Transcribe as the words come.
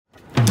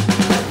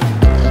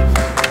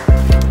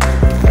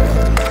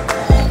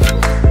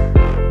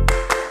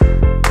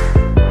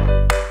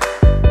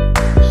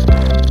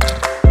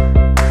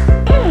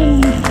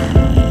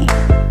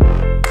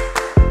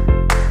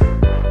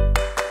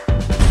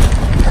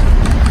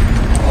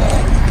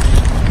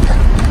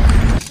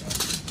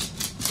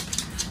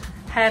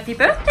Happy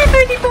birthday,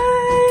 Birdie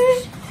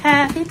Bird!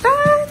 Happy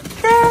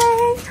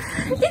birthday!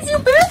 It's your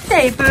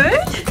birthday,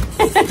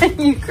 Bird!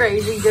 You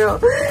crazy girl.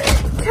 Come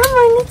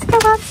on, let's go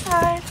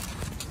outside.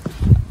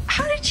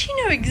 How did she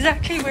know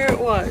exactly where it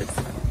was?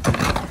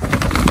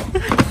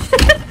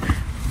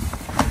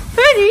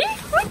 Birdie,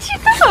 where'd you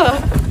go?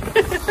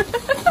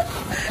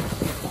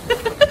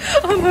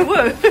 Oh my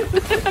word,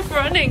 I'm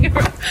running.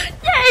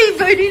 Yay,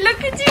 Birdie,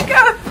 look at you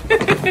go.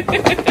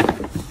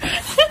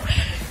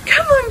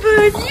 Come on,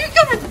 Bird, you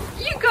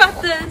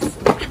got this.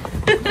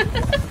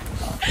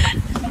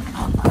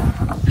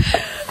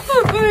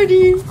 Oh,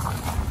 Birdie.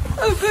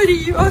 Oh, Birdie,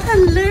 you are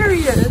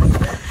hilarious.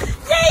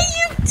 Yay,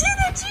 you did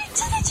it, you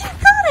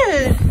got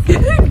it.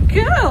 Good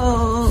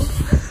girl.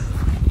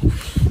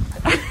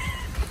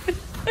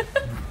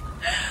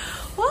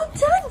 Well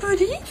done,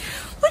 Birdie.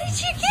 What did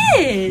you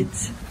get?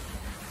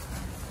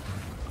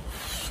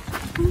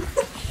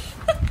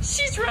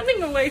 She's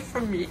running away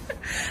from me.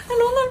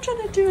 And all I'm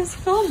trying to do is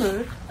film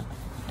her.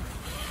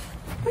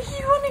 Where do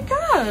you want to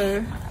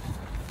go?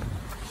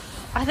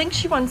 I think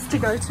she wants to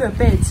go to her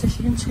bed so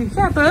she can chew.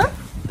 Yeah,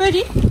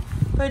 Birdie?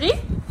 Birdie?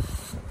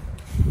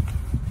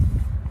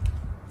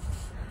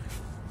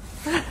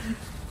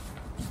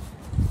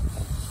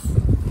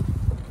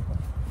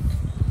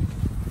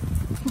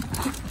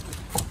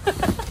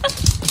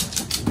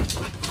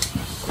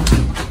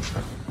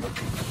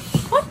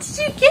 What did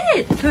you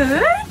get,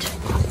 Bird?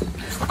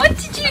 What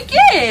did you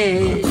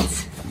get?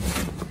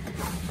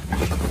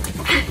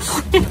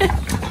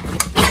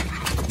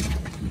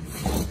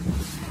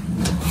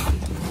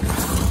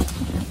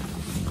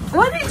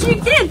 What did you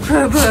get,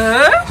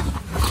 Purr?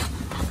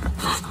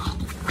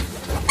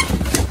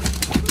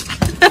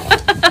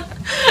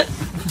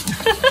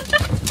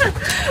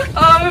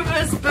 Oh,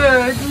 Miss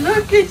Bird,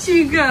 look at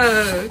you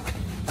go.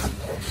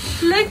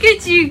 Look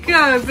at you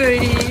go,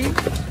 Birdie.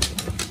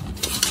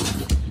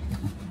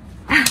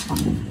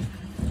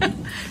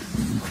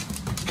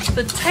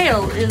 The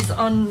tail is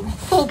on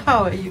full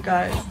power, you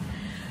guys.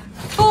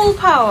 Full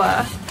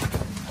power.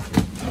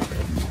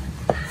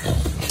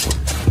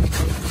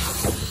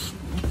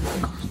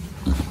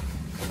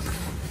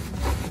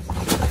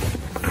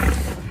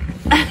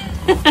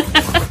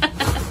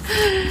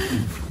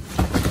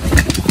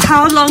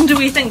 How long do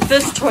we think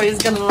this toy is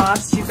going to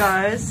last, you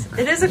guys?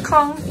 It is a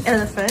Kong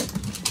elephant.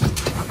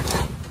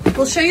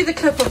 We'll show you the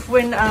clip of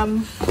when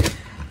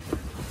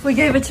we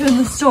gave it to her in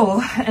the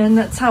store, and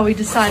that's how we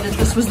decided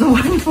this was the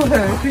one for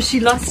her, because she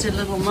lost her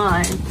little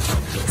mind.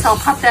 So I'll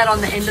put that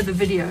on the end of the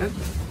video.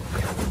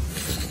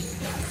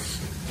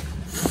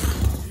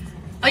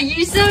 Are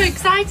you so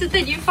excited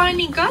that you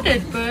finally got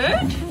it,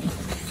 Bird?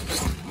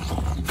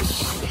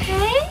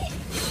 Hey?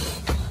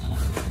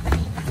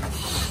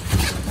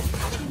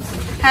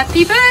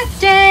 Happy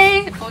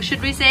birthday! Or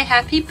should we say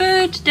happy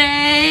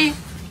birthday?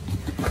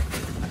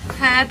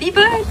 Happy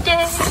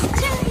birthday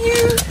to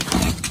you!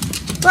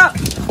 Well,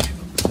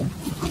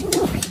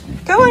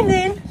 go on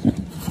then.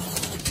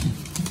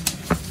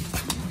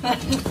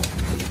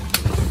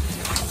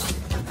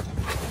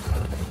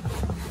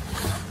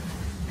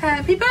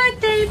 Happy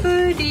birthday,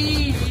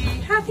 Birdie!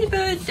 Happy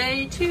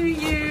birthday to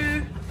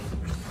you!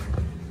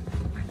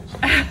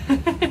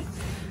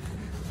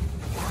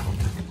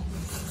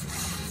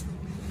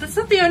 That's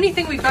not the only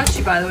thing we got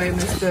you, by the way,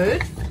 Miss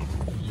Bird.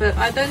 But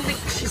I don't think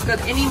she's got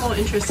any more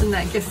interest in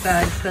that gift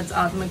bag that's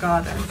out in the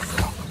garden.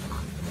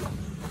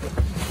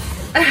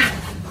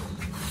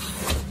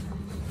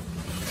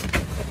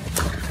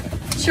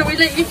 Shall we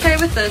let you play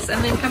with this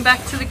and then come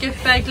back to the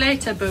gift bag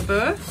later,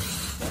 Boo-Boo?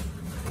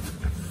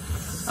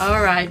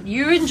 Alright,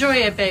 you enjoy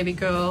it, baby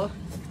girl.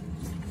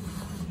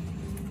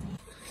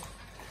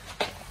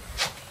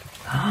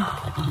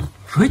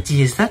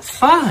 Birdie, is that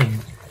fun?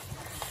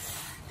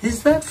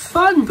 Is that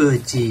fun,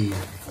 Birdie?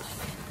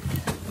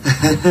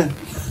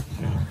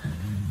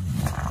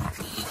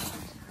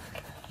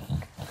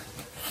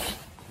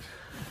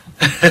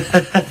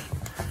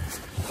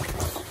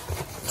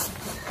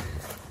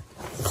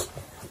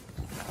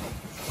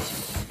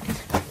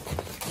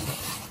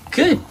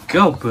 Good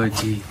girl,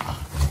 Birdie.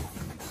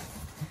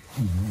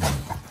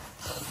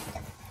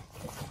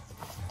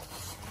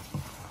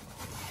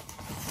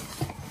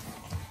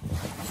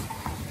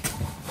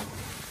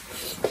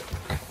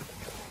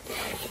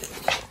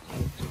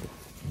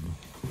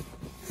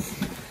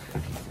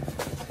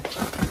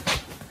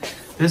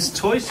 This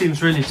toy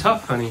seems really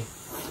tough, honey.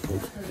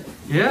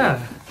 Yeah.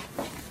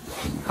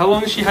 How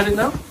long has she had it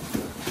now?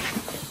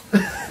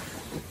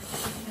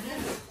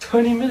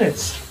 20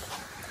 minutes.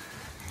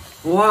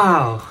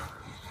 Wow.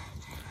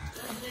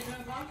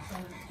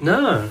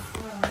 No.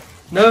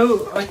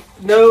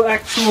 No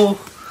actual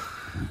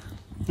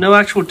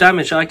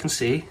damage I can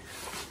see.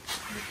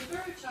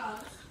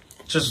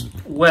 Just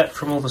wet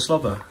from all the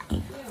slobber.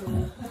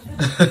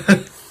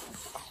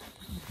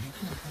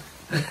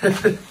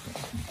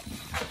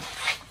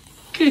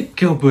 Good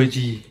girl,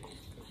 Birdie.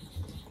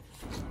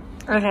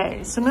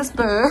 Okay, so Miss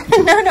Bird,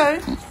 no,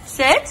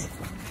 sit.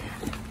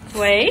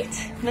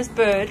 Wait, Miss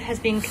Bird has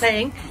been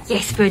playing,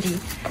 yes Birdie,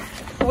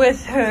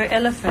 with her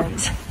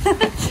elephant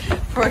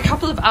for a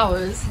couple of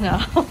hours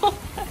now. Did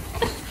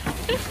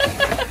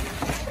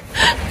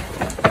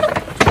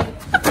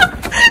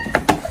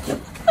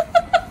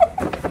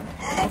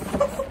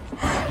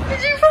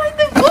you find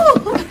the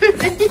ball,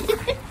 Birdie?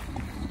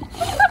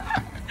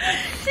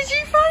 Did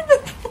you find the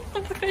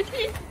ball,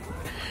 Birdie?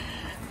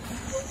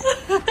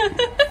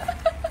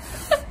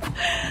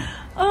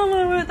 Oh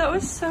my word, that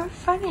was so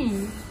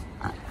funny.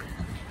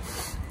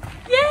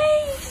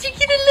 Yay! Did you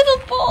get a little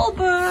ball,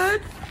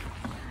 Bird?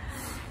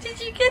 Did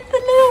you get the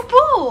little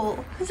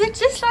ball? Is it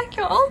just like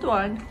your old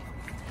one?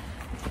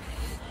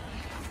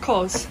 Of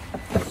course.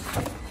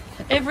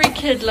 Every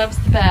kid loves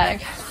the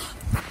bag.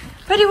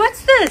 Birdie,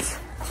 what's this?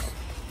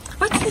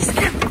 What's this?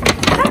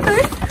 Hi,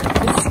 Bird.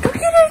 Let's go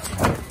get it.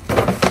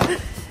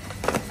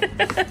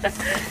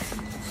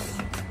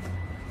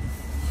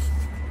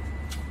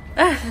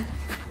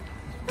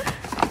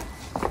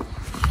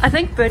 I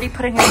think Birdie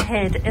putting her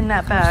head in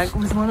that bag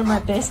was one of my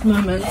best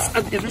moments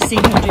I've ever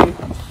seen her do.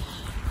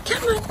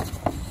 Come on.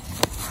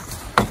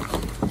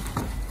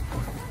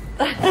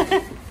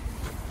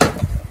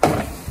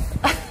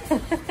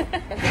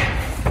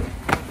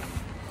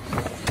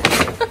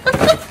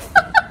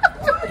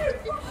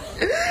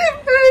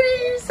 Birdie,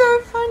 you're so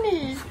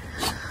funny.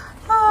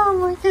 Oh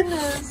my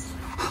goodness.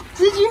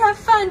 Did you have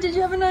fun? Did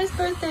you have a nice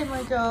birthday,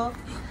 my girl?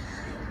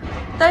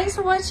 Thanks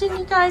for watching,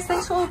 you guys.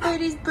 Thanks for all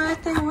Birdie's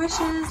birthday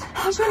wishes.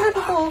 Where's your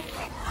little ball?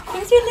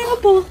 Where's your little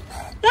ball?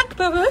 Look,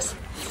 Bubbles.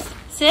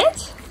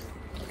 Sit.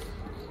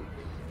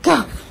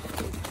 Go.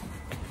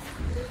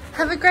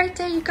 Have a great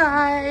day, you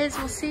guys.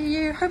 We'll see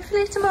you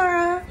hopefully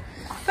tomorrow.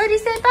 Birdie,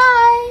 say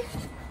bye.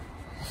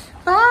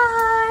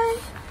 Bye.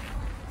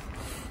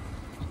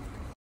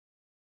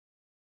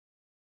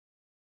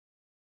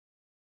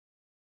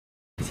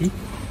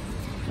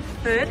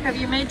 Bird, have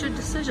you made your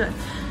decision?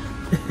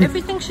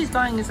 Everything she's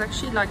buying is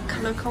actually like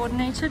color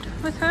coordinated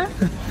with her.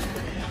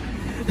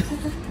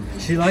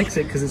 She likes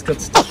it because it's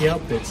got sticky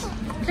out bits.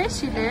 Bless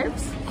she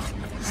lives.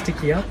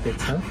 Sticky out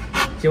bits, huh?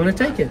 Do you want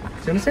to take it? Do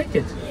you want to take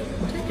it?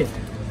 Take it.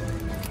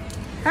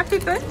 Happy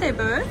birthday,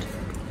 Bird.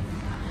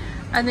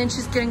 And then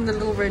she's getting the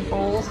little red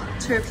ball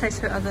to replace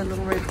her other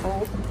little red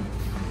ball.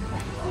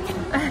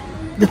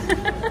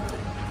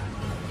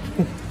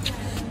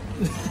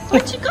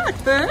 What you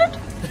got, Bird?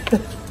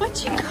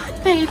 What you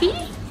got, baby?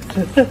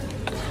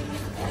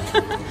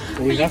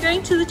 Are you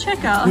going to the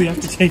checkout? We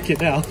have to take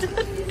it out.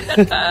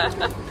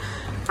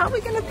 How are we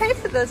going to pay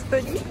for this,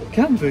 Birdie?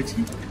 Come,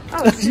 Birdie.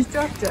 Oh, she's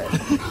dropped it.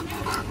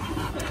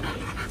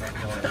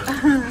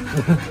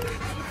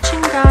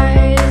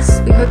 Guys,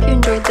 we hope you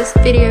enjoyed this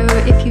video.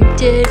 If you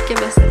did, give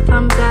us a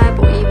thumbs up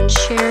or even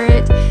share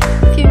it.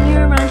 If you're new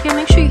around here,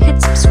 make sure you hit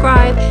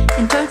subscribe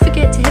and don't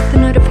forget to hit the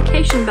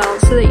notification bell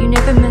so that you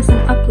never miss an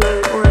upload.